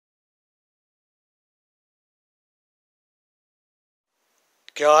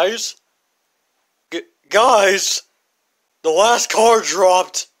Guys? Guys! The last card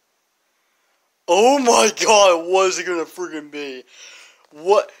dropped! Oh my god, what is it gonna freaking be?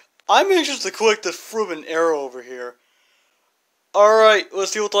 What? I'm anxious to click the freaking arrow over here. Alright,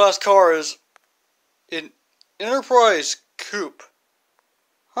 let's see what the last car is. An Enterprise Coupe.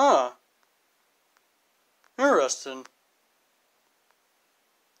 Huh. Interesting.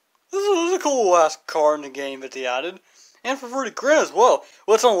 This is a cool last car in the game that they added. And for 30 grand as well.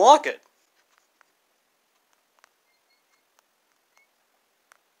 Let's unlock it.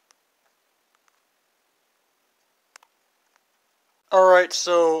 Alright,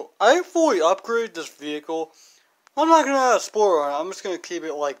 so I fully upgraded this vehicle. I'm not going to add a spoiler on it. I'm just going to keep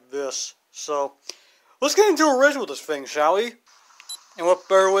it like this. So, let's get into a race with this thing, shall we? And what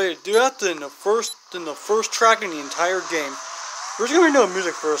better way to do that than the first track in the entire game. There's going to be no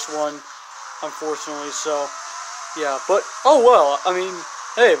music for this one, unfortunately, so, yeah. But, oh well, I mean,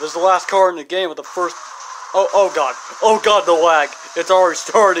 hey, this is the last car in the game with the first... Oh god, the lag. It's already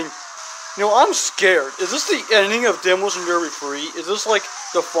starting. You know, I'm scared. Is this the ending of Demolition Derby 3? Is this, like,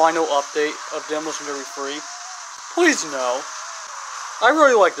 the final update of Demolition Derby 3? Please no. I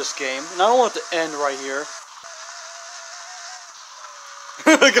really like this game, and I don't want it to end right here.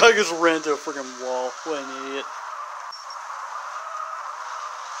 The guy just ran into a freaking wall. What an idiot.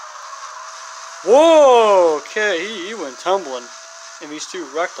 Whoa! Okay, he went tumbling. And these two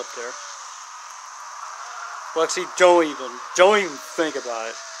wrecked up there. Lexi, don't even think about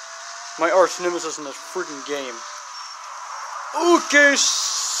it. My arch nemesis in this freaking game. Okay,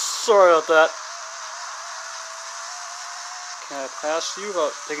 sorry about that. Can I pass you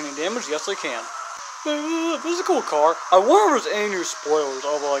without taking any damage? Yes, I can. This is a cool car. I wonder if there's any new spoilers,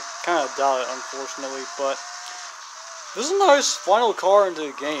 although I kind of doubt it, unfortunately. But this is a nice final car into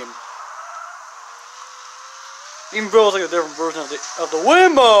the game. Even though it's like a different version of the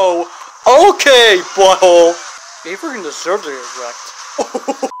limo. Okay, butthole. He freaking deserves to get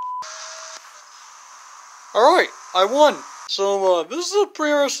wrecked. Alright, I won. So, this is a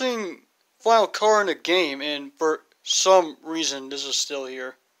pretty interesting final car in the game, and for some reason, this is still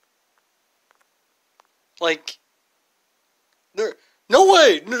here. Like, there's no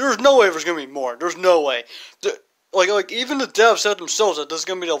way there's gonna be more. There's no way. Like, even the devs said themselves that this is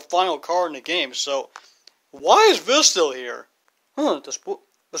gonna be the final car in the game, so, why is this still here? Huh,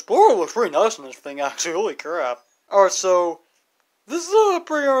 the spoiler looks pretty nice on this thing, actually, holy crap. Alright, so, this is a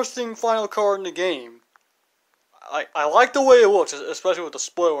pretty interesting final car in the game. I like the way it looks, especially with the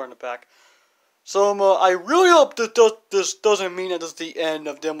spoiler in the back. So, I really hope that this doesn't mean that this is the end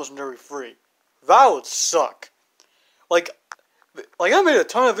of Demolition Derby 3. That would suck. Like I made a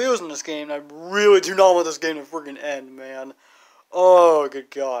ton of videos in this game, and I really do not want this game to freaking end, man. Oh, good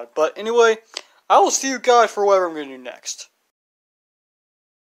god. But anyway, I will see you guys for whatever I'm going to do next.